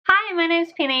my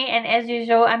name's Penny, and as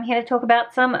usual I'm here to talk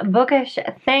about some bookish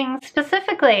things.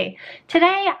 Specifically,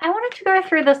 today I wanted to go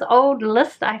through this old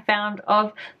list I found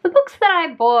of the books that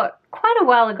I bought quite a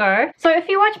while ago. So if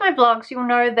you watch my vlogs, you'll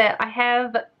know that I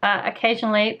have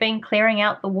occasionally been clearing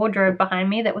out the wardrobe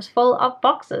behind me that was full of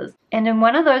boxes. And in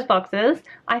one of those boxes,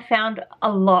 I found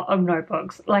a lot of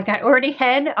notebooks. Like, I already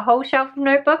had a whole shelf of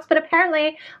notebooks, but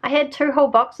apparently I had 2 whole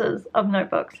boxes of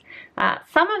notebooks.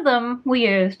 Some of them were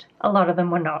used, a lot of them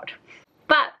were not.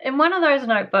 But in one of those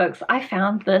notebooks, I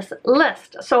found this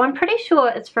list. So I'm pretty sure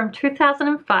it's from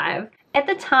 2005. At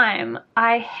the time,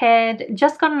 I had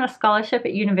just gotten a scholarship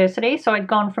at university, so I'd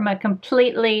gone from a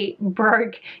completely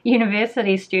broke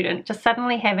university student to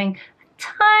suddenly having a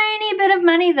tiny bit of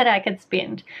money that I could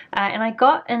spend. And I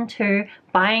got into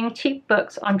buying cheap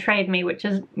books on Trade Me, which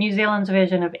is New Zealand's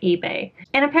version of eBay.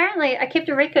 And apparently I kept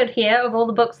a record here of all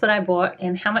the books that I bought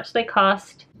and how much they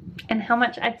cost and how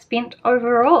much I'd spent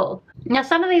overall. Now,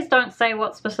 some of these don't say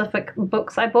what specific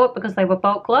books I bought because they were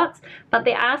bulk lots, but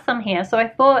there are some here, so I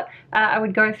thought I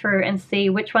would go through and see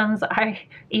which ones I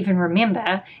even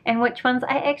remember and which ones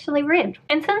I actually read.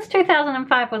 And since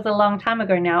 2005 was a long time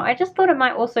ago now, I just thought it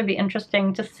might also be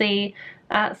interesting to see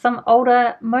some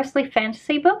older, mostly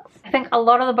fantasy books. I think a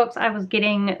lot of the books I was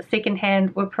getting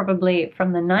secondhand were probably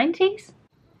from the 90s.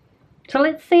 So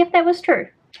let's see if that was true.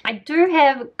 I do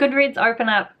have Goodreads open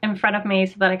up in front of me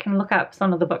so that I can look up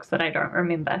some of the books that I don't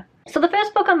remember. So the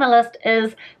first book on the list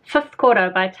is Fifth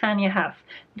Quarter by Tanya Huff.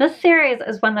 This series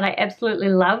is one that I absolutely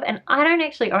love, and I don't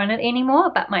actually own it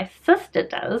anymore, but my sister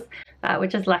does,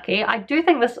 which is lucky. I do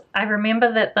think I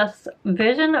remember that this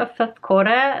version of Fifth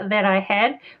Quarter that I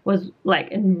had was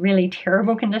like in really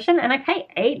terrible condition, and I paid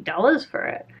 $8 for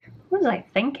it. What was I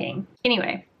thinking?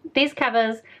 Anyway, these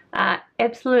covers are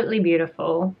absolutely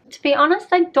beautiful. To be honest,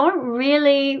 I don't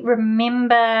really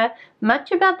remember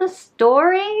much about the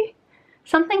story.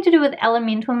 Something to do with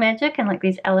elemental magic and like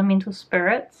these elemental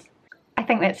spirits. I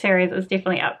think that series is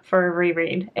definitely up for a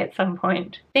reread at some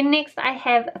point. Then next I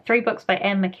have 3 books by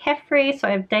Anne McCaffrey. So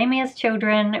I have Damia's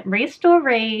Children, Restore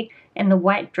Re, and The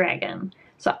White Dragon.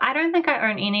 So I don't think I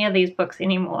own any of these books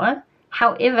anymore.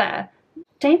 However,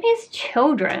 Damia's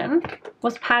Children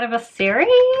was part of a series?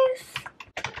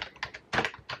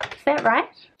 Is that right?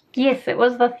 Yes, it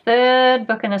was the 3rd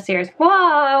book in a series.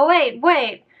 Whoa,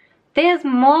 wait. There's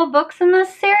more books in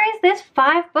this series? There's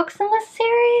 5 books in this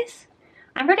series?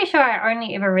 I'm pretty sure I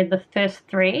only ever read the first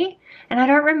 3, and I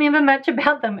don't remember much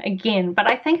about them again, but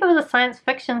I think it was a science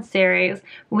fiction series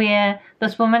where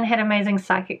this woman had amazing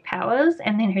psychic powers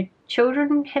and then her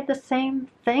children had the same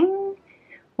thing?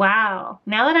 Wow.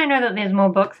 Now that I know that there's more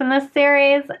books in this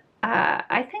series,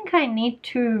 I think I need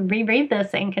to reread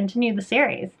this and continue the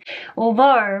series.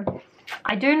 Although,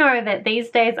 I do know that these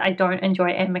days I don't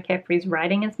enjoy Anne McCaffrey's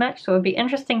writing as much, so it would be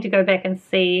interesting to go back and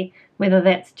see whether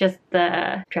that's just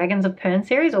the Dragons of Pern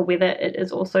series or whether it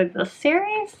is also this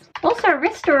series. Also,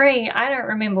 Restore Re, I don't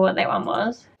remember what that one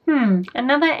was.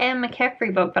 Another Anne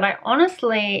McCaffrey book, but I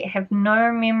honestly have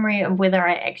no memory of whether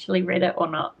I actually read it or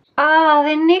not.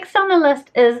 Then next on the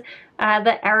list is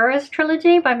the Arrows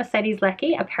trilogy by Mercedes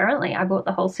Lackey. Apparently I bought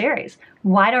the whole series.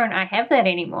 Why don't I have that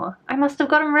anymore? I must have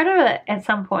gotten rid of it at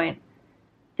some point.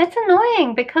 That's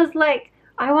annoying because, like,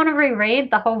 I want to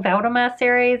reread the whole Valdemar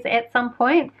series at some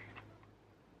point.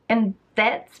 And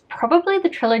that's probably the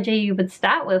trilogy you would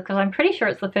start with because I'm pretty sure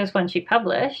it's the first one she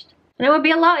published. And it would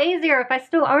be a lot easier if I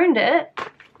still owned it.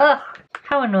 Ugh,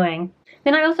 how annoying.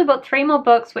 Then I also bought 3 more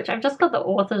books, which I've just got the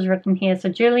authors written here. So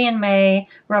Julian May,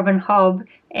 Robin Hobb,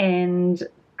 and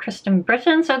Kirsten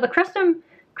Britton. So the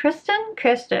Kirsten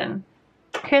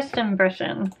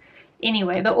Britton.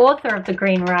 Anyway, the author of The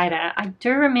Green Rider. I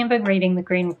do remember reading the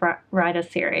Green Rider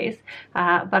series,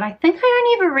 but I think I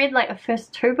only ever read like the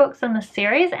first 2 books in the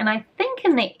series, and I think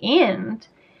in the end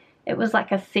it was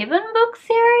like a 7-book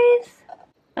series?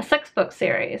 A 6-book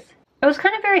series. It was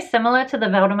kind of very similar to the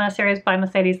Valdemar series by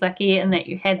Mercedes Lackey in that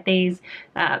you had these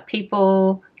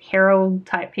people, herald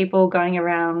type people going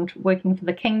around working for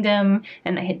the kingdom,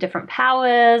 and they had different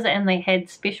powers and they had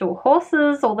special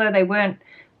horses, although they weren't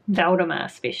Valdemar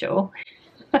special.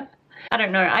 I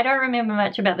don't know, I don't remember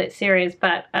much about that series,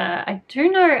 but I do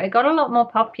know it got a lot more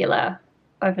popular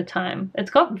over time.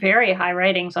 It's got very high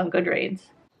ratings on Goodreads.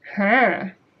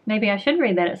 Maybe I should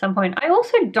read that at some point. I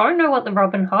also don't know what the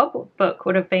Robin Hobb book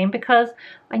would have been because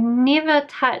I never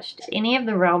touched any of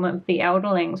the Realm of the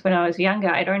Elderlings when I was younger.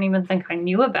 I don't even think I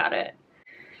knew about it.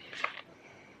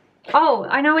 Oh,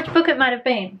 I know which book it might have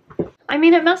been. I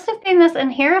mean, it must have been this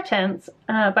Inheritance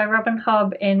by Robin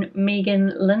Hobb and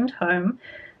Megan Lindholm.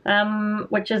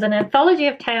 which is an anthology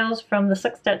of tales from the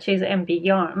Six Duchies and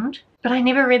beyond. But I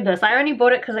never read this. I only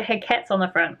bought it because it had cats on the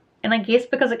front. And I guess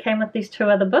because it came with these 2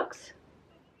 other books.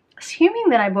 Assuming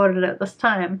that I bought it at this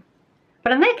time.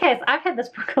 But in that case, I've had this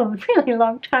book a really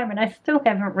long time and I still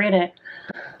haven't read it.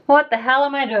 What the hell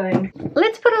am I doing?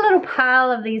 Let's put a little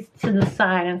pile of these to the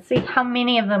side and see how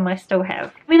many of them I still have.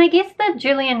 I mean, I guess the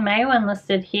Julian May one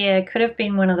listed here could have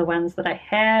been one of the ones that I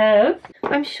have.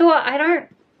 I'm sure, I don't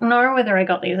know whether I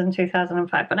got these in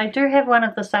 2005, but I do have one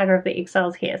of the Saga of the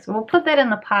Exiles here, so we'll put that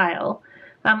in the pile.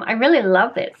 I really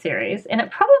love that series, and it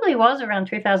probably was around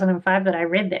 2005 that I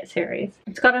read that series.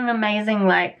 It's got an amazing,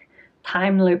 like,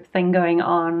 time loop thing going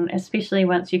on, especially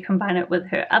once you combine it with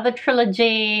her other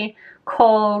trilogy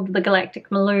called the Galactic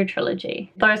Maloo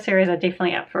trilogy. Those series are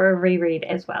definitely up for a reread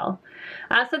as well.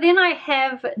 So then I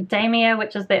have Damia,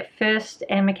 which is that first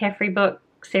Anne McCaffrey book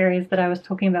series that I was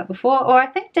talking about before, or I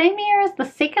think Damia is the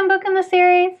second book in the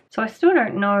series, so I still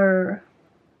don't know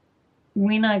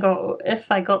if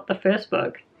I got the first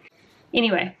book.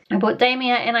 Anyway, I bought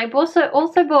Damia, and I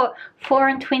also bought 4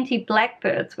 and 20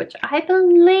 Blackbirds, which I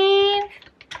believe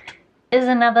is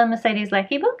another Mercedes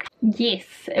Lackey book. Yes,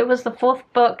 it was the 4th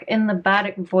book in the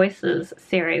Bardic Voices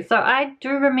series, so I do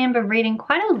remember reading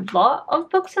quite a lot of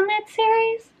books in that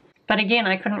series. But again,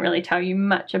 I couldn't really tell you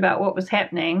much about what was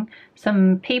happening.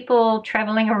 Some people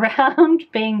traveling around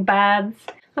being bards.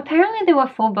 Apparently there were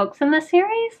 4 books in the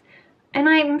series, and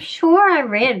I'm sure I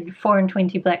read 4 and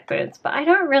 20 Blackbirds, but I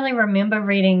don't really remember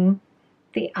reading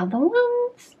the other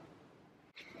ones.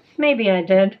 Maybe I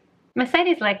did.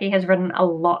 Mercedes Lackey has written a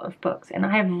lot of books, and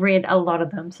I have read a lot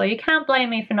of them, so you can't blame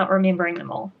me for not remembering them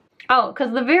all. Oh,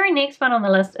 because the very next one on the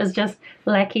list is just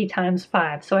Lackey times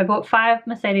 5. So I bought 5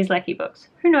 Mercedes Lackey books.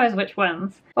 Who knows which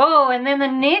ones? Oh, and then the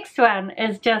next one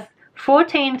is just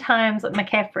 14 times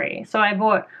McCaffrey. So I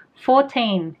bought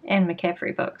 14 Anne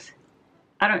McCaffrey books.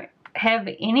 I don't have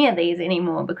any of these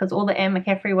anymore because all the Anne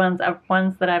McCaffrey ones are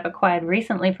ones that I've acquired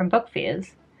recently from book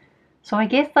fairs. So I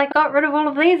guess I got rid of all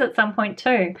of these at some point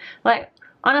too. Like,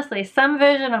 honestly, some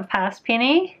version of Past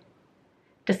Penny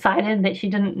decided that she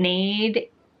didn't need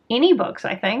any books,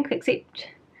 I think, except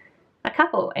a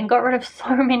couple, and got rid of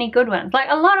so many good ones. Like,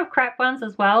 a lot of crap ones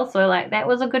as well, so like that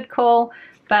was a good call,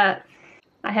 but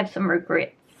I have some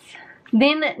regrets.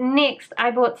 Then next,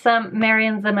 I bought some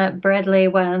Marion Zimmer Bradley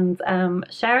ones,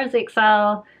 Shara's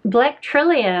Exile, Black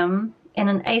Trillium, and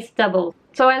an Ace Double.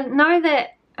 So I know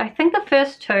that I think the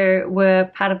first 2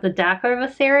 were part of the Darkover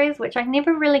series, which I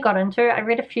never really got into. I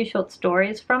read a few short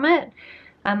stories from it.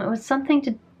 It was some kind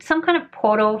of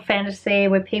portal fantasy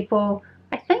where people,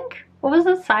 I think, or was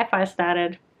it sci-fi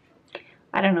started?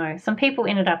 I don't know. Some people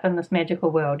ended up in this magical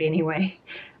world anyway.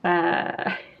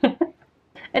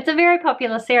 It's a very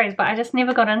popular series, but I just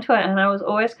never got into it, and I was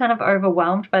always kind of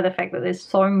overwhelmed by the fact that there's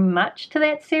so much to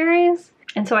that series.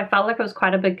 And so I felt like it was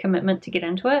quite a big commitment to get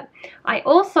into it. I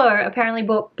also apparently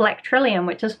bought Black Trillium,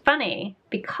 which is funny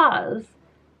because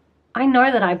I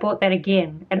know that I bought that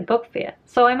again at a book fair.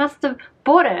 So I must have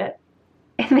bought it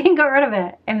and then got rid of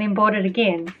it and then bought it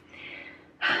again.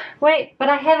 Wait, but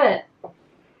I have it.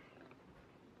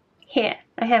 Here,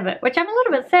 I have it, which I'm a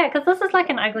little bit sad because this is like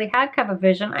an ugly hardcover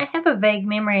version. I have a vague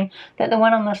memory that the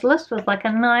one on this list was like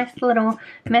a nice little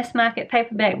mass market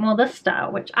paperback, more this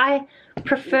style, which I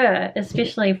prefer,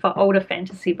 especially for older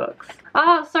fantasy books.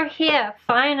 Oh, so here,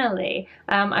 finally,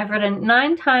 I've written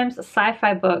 9 times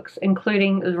sci-fi books,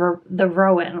 including The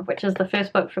Rowan, which is the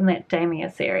first book from that Damia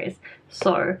series.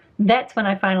 So that's when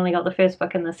I finally got the first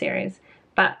book in the series.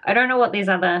 But I don't know what these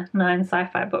other 9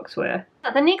 sci-fi books were.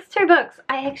 The next 2 books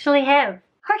I actually have.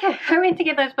 Okay, I went to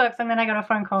get those books and then I got a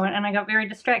phone call and I got very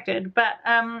distracted. But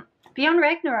Beyond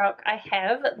Ragnarok I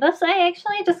have. This I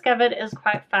actually discovered is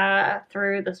quite far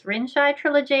through this Renshai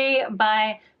trilogy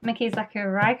by Mikizaki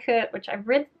Raikurt, which I've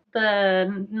read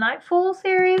the Nightfall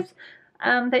series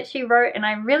that she wrote, and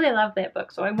I really love that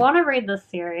book, so I want to read this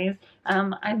series.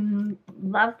 I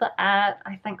love the art.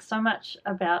 I think so much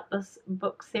about this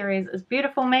book series is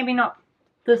beautiful. Maybe not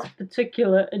this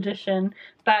particular edition,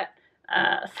 but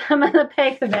some of the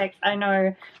paperbacks I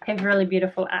know have really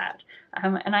beautiful art,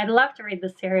 and I'd love to read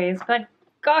this series, but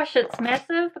gosh, it's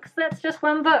massive because that's just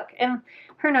one book, and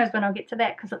who knows when I'll get to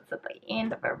that because it's at the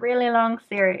end of a really long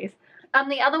series.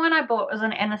 The other one I bought was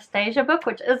an Anastasia book,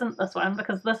 which isn't this one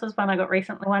because this is one I got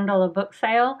recently, $1 book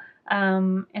sale,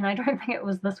 and I don't think it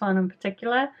was this one in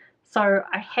particular. So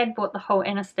I had bought the whole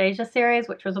Anastasia series,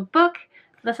 which was a book.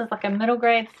 This is like a middle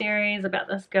grade series about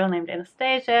this girl named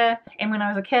Anastasia, and when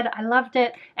I was a kid I loved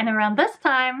it, and around this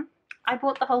time I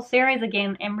bought the whole series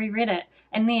again and reread it,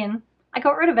 and then I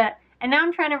got rid of it, and now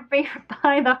I'm trying to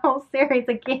buy the whole series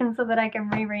again so that I can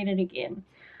reread it again.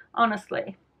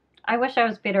 honestly. I wish I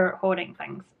was better at hoarding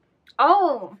things.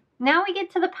 Oh, now we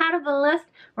get to the part of the list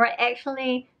where I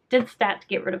actually did start to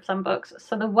get rid of some books.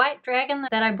 So the White Dragon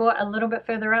that I bought a little bit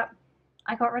further up,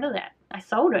 I got rid of that. I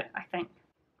sold it, I think.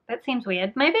 That seems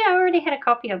weird. Maybe I already had a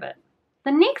copy of it.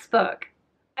 The next book,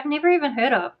 I've never even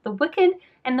heard of. The Wicked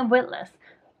and the Witless.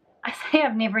 I say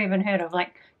I've never even heard of.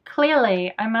 Like,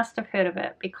 clearly I must have heard of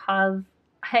it because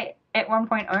I at one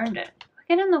point owned it.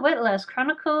 Wicked and the Witless,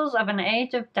 Chronicles of an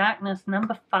Age of Darkness,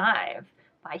 number 5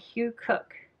 by Hugh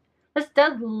Cook. This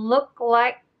does look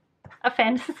like a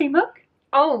fantasy book.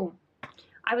 Oh,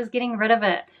 I was getting rid of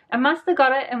it. I must have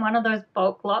got it in one of those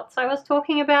bulk lots I was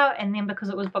talking about, and then because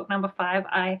it was book number 5,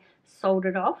 I sold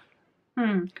it off.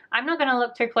 I'm not going to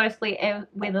look too closely at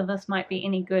whether this might be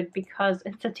any good because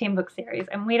it's a 10-book series,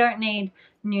 and we don't need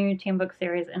new 10-book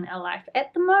series in our life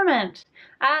at the moment.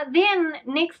 Then,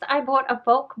 next I bought a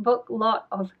bulk book lot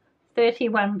of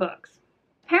 31 books.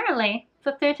 Apparently,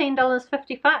 for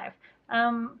 $13.55.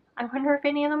 I wonder if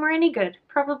any of them were any good.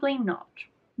 Probably not.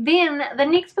 Then, the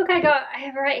next book I got, I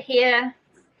have right here.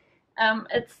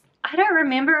 I don't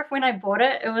remember if when I bought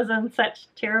it, it was in such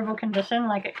terrible condition,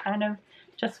 like it kind of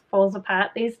just falls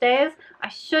apart these days. I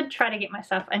should try to get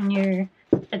myself a new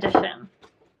edition.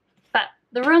 But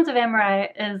The Ruins of Amurai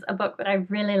is a book that I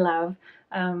really love.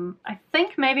 I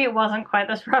think maybe it wasn't quite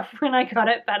this rough when I got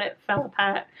it, but it fell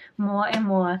apart more and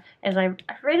more as I've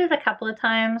read it a couple of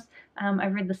times.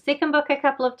 I've read the second book a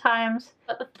couple of times,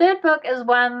 but the third book is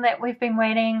one that we've been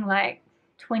waiting like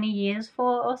 20 years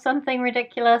for or something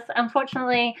ridiculous.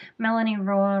 Unfortunately, Melanie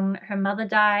Rawn, her mother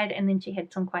died, and then she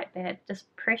had some quite bad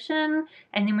depression,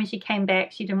 and then when she came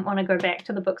back she didn't want to go back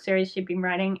to the book series she'd been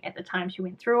writing at the time she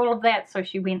went through all of that, so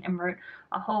she went and wrote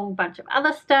a whole bunch of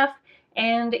other stuff,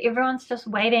 and everyone's just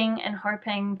waiting and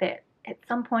hoping that at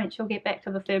some point she'll get back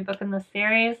to the third book in the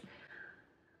series.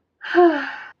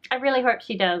 I really hope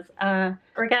she does.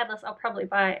 Regardless, I'll probably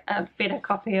buy a better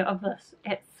copy of this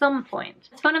at some point.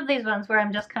 It's one of these ones where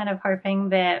I'm just kind of hoping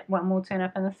that one will turn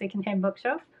up in the secondhand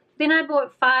bookshelf. Then I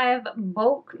bought 5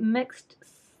 bulk mixed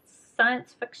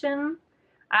science fiction.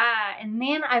 And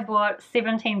then I bought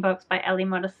 17 books by Ellie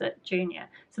Modesitt Jr.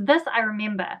 So this I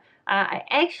remember. I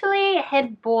actually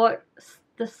had bought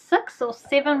the 6 or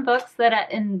 7 books that are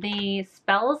in the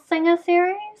Spellsinger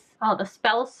series. Oh, the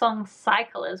Spellsong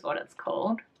Cycle is what it's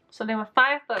called. So there were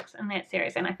 5 books in that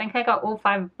series, and I think I got all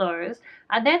 5 of those.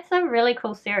 That's a really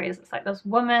cool series. It's like this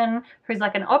woman who's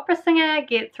like an opera singer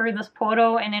gets through this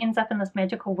portal and ends up in this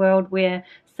magical world where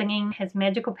singing has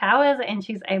magical powers, and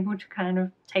she's able to kind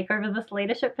of take over this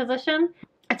leadership position.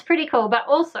 It's pretty cool, but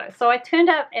also, so I turned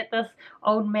up at this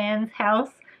old man's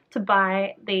house to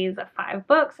buy these 5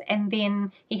 books, and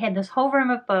then he had this whole room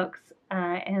of books,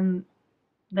 and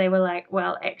they were like,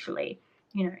 well, actually,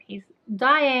 you know, he's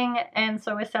dying, and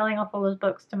so we're selling off all his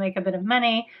books to make a bit of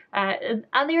money. Are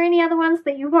there any other ones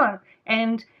that you want?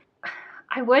 And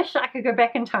I wish I could go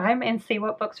back in time and see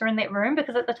what books were in that room,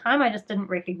 because at the time I just didn't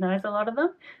recognize a lot of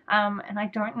them, and I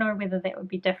don't know whether that would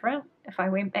be different if I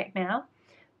went back now.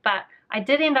 But I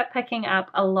did end up picking up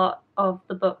a lot of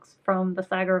the books from the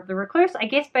Saga of the Recluse. I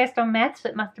guess based on maths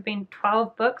it must have been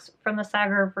 12 books from the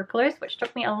Saga of Recluse, which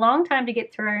took me a long time to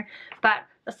get through, but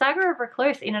the Saga of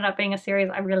Recluse ended up being a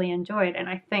series I really enjoyed, and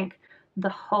I think the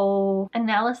whole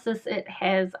analysis it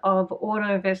has of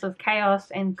order versus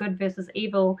chaos and good versus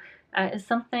evil is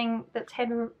something that's had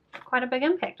quite a big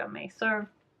impact on me. So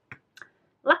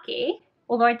lucky,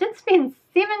 although I did spend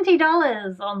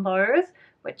 $70 on those,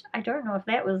 which I don't know if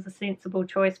that was a sensible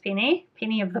choice, Penny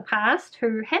of the past,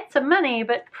 who had some money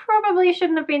but probably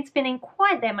shouldn't have been spending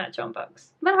quite that much on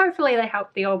books. But hopefully they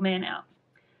helped the old man out.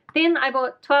 Then I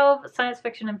bought 12 science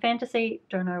fiction and fantasy,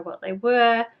 don't know what they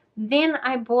were. Then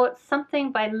I bought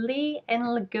something by Lee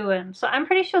and Le Guin. So I'm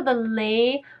pretty sure the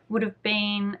Lee would have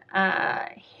been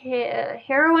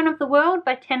Heroine of the World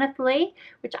by Tanith Lee,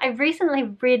 which I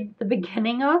recently read the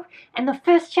beginning of, and the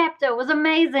first chapter was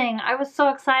amazing. I was so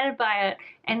excited by it,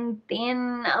 and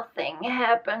then nothing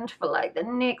happened for like the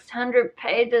next 100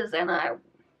 pages, and I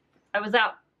was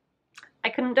out. I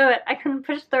couldn't do it. I couldn't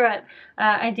push through it.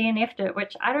 I DNF'd it,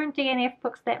 which I don't DNF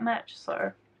books that much,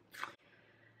 so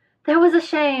that was a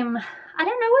shame. I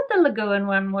don't know what the Le Guin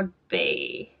one would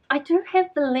be. I do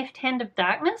have the Left Hand of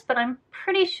Darkness, but I'm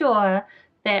pretty sure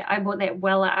that I bought that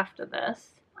well after this.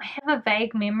 I have a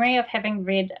vague memory of having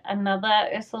read another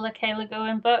Ursula K. Le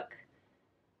Guin book,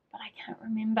 but I can't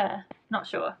remember. Not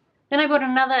sure. Then I bought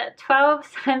another 12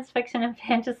 science fiction and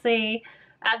fantasy.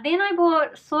 Then I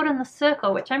bought Sword in the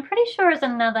Circle, which I'm pretty sure is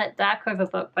another Darkover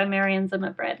book by Marion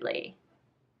Zimmer Bradley.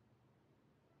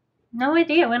 No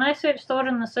idea. When I search Sword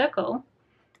in the Circle,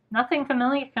 nothing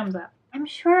familiar comes up. I'm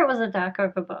sure it was a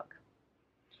Darkover book.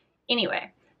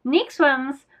 Anyway, next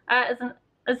ones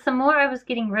is some more I was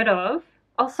getting rid of.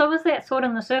 Also was that Sword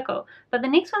in the Circle. But the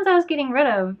next ones I was getting rid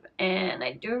of, and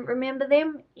I don't remember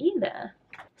them either.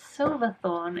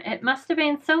 Silverthorn.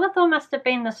 Silverthorn must have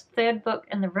been this third book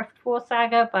in the Rift War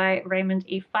saga by Raymond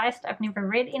E. Feist. I've never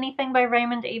read anything by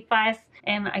Raymond E. Feist,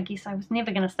 and I guess I was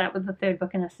never going to start with the third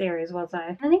book in a series, was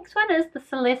I? The next one is The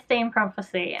Celestine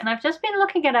Prophecy, and I've just been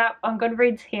looking it up on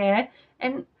Goodreads here,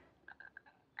 and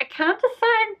I can't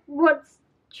decide what's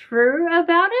true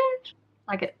about it.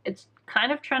 Like, it's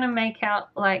kind of trying to make out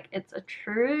like it's a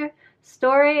true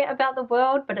story about the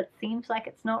world, but it seems like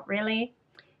it's not really.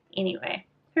 Anyway,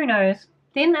 who knows?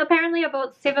 Then apparently I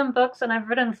bought 7 books and I've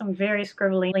written some very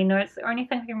scribbly notes. The only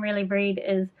thing I can really read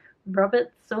is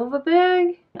Robert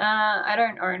Silverberg. I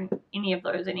don't own any of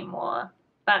those anymore.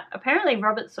 But apparently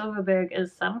Robert Silverberg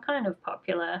is some kind of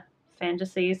popular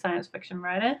fantasy science fiction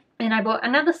writer. And I bought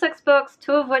another 6 books,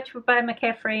 2 of which were by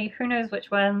McCaffrey. Who knows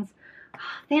which ones?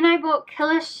 Then I bought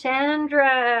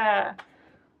Killeshandra.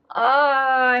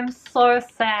 Oh, I'm so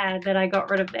sad that I got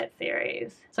rid of that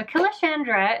series. So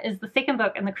Killeshandra is the second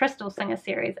book in the Crystal Singer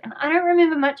series, and I don't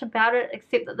remember much about it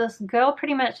except that this girl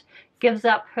pretty much gives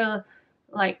up her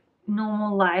like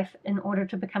normal life in order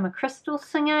to become a crystal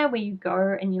singer, where you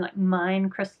go and you like mine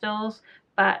crystals,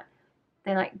 but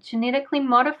they like genetically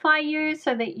modify you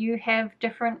so that you have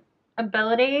different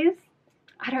abilities.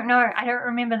 I don't know, I don't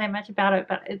remember that much about it,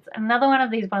 but it's another one of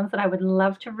these ones that I would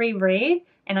love to reread,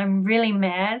 and I'm really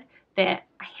mad that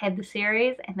I had the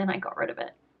series and then I got rid of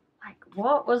it. Like,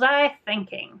 what was I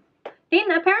thinking?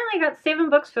 Then apparently I got 7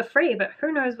 books for free, but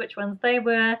who knows which ones they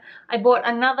were. I bought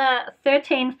another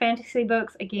 13 fantasy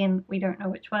books. Again, we don't know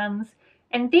which ones.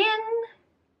 And then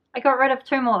I got rid of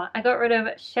 2 more. I got rid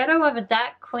of Shadow of a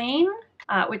Dark Queen,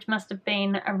 which must have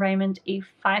been a Raymond E.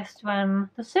 Feist one,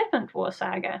 the Serpent War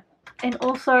saga. And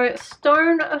also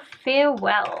Stone of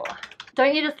Farewell.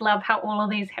 Don't you just love how all of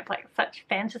these have like such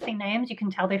fantasy names? You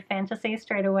can tell they're fantasy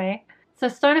straight away. So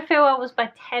Stone of Farewell was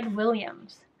by Tad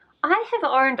Williams. I have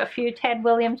owned a few Tad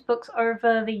Williams books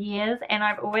over the years, and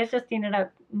I've always just ended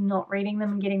up not reading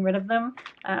them and getting rid of them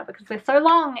because they're so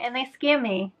long and they scare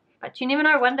me. But you never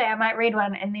know, one day I might read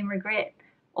one and then regret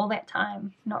all that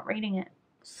time not reading it.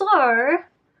 So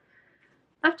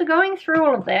after going through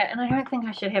all of that, and I don't think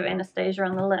I should have Anastasia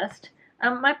on the list,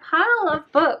 my pile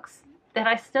of books that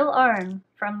I still own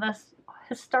from this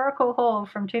historical haul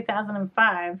from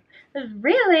 2005 is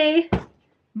really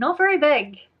not very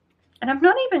big. And I'm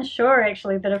not even sure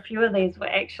actually that a few of these were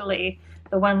actually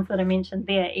the ones that I mentioned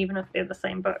there, even if they're the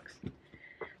same books.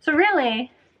 So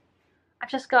really, I've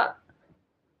just got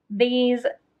these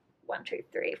 1, 2,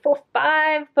 3, 4,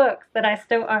 5 books that I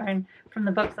still own from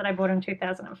the books that I bought in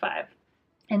 2005.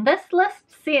 And this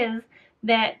list says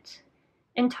that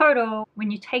in total,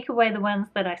 when you take away the ones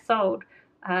that I sold,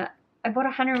 I bought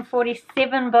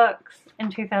 147 books in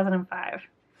 2005.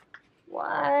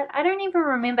 What? I don't even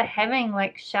remember having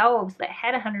like shelves that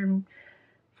had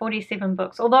 147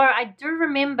 books. Although I do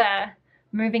remember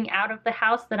moving out of the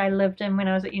house that I lived in when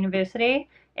I was at university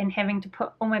and having to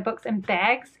put all my books in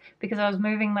bags because I was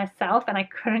moving myself and I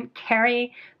couldn't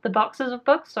carry the boxes of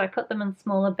books, so I put them in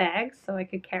smaller bags so I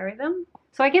could carry them.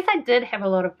 So I guess I did have a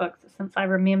lot of books since I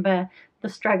remember the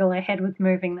struggle I had with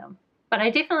moving them. But I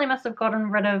definitely must have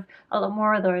gotten rid of a lot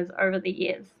more of those over the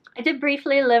years. I did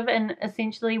briefly live in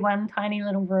essentially one tiny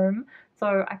little room,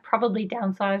 so I probably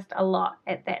downsized a lot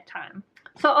at that time.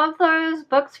 So of those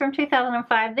books from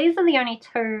 2005, these are the only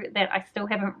 2 that I still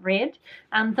haven't read.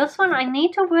 This one, I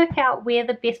need to work out where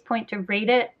the best point to read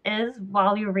it is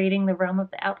while you're reading the Realm of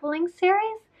the Outerlings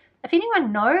series. If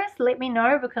anyone knows, let me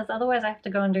know, because otherwise I have to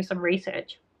go and do some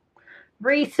research.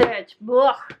 Research!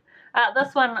 Ugh.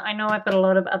 This one, I know I've got a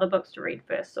lot of other books to read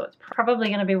first, so it's probably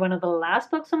going to be one of the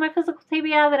last books on my physical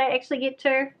TBR that I actually get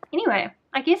to. Anyway,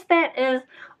 I guess that is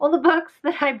all the books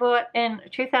that I bought in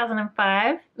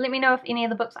 2005. Let me know if any of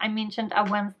the books I mentioned are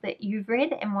ones that you've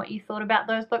read and what you thought about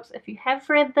those books if you have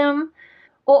read them.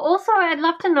 Or also, I'd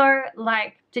love to know,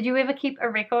 like, did you ever keep a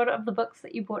record of the books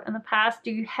that you bought in the past?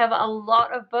 Do you have a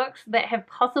lot of books that have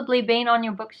possibly been on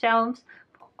your bookshelves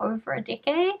for over a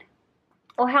decade?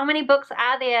 Or how many books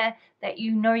are there that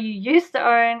you know you used to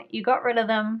own, you got rid of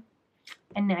them,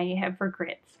 and now you have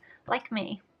regrets, like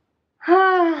me.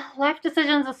 Life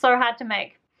decisions are so hard to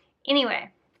make. Anyway,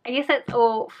 I guess that's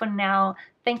all for now.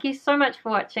 Thank you so much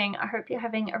for watching. I hope you're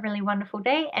having a really wonderful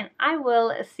day, and I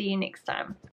will see you next time.